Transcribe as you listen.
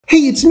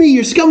Hey, it's me,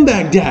 your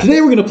scumbag dad.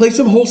 Today we're gonna play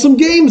some wholesome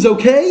games,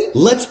 okay?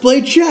 Let's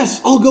play chess.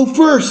 I'll go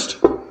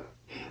first.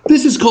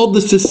 This is called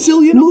the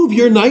Sicilian Move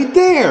Your Knight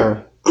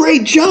There.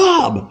 Great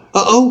job.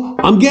 Uh-oh,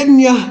 I'm getting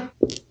ya.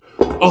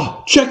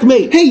 Oh,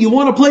 checkmate. Hey, you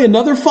want to play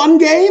another fun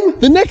game?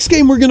 The next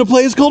game we're going to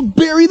play is called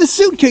Bury the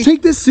Suitcase.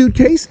 Take this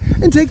suitcase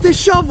and take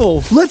this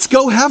shovel. Let's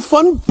go have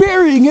fun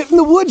burying it in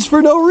the woods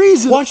for no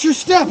reason. Watch your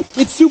step.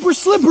 It's super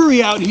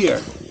slippery out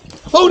here.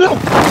 Oh, no.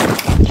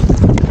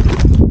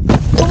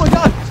 Oh, my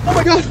God. Oh,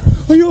 my God.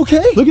 Are you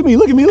okay? Look at me.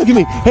 Look at me. Look at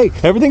me. Hey,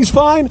 everything's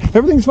fine.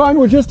 Everything's fine.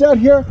 We're just out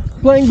here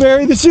playing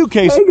Bury the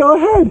Suitcase. Hey, go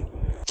ahead.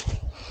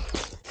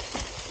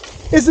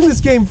 Isn't this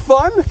game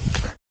fun?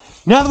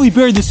 Now that we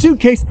buried the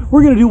suitcase,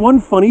 we're gonna do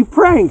one funny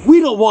prank.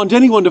 We don't want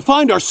anyone to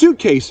find our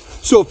suitcase,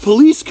 so if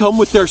police come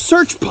with their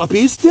search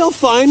puppies, they'll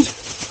find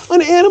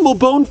an animal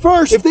bone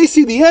first. If they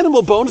see the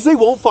animal bones, they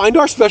won't find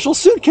our special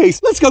suitcase.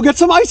 Let's go get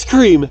some ice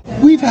cream.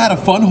 We've had a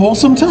fun,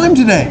 wholesome time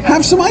today.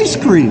 Have some ice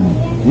cream.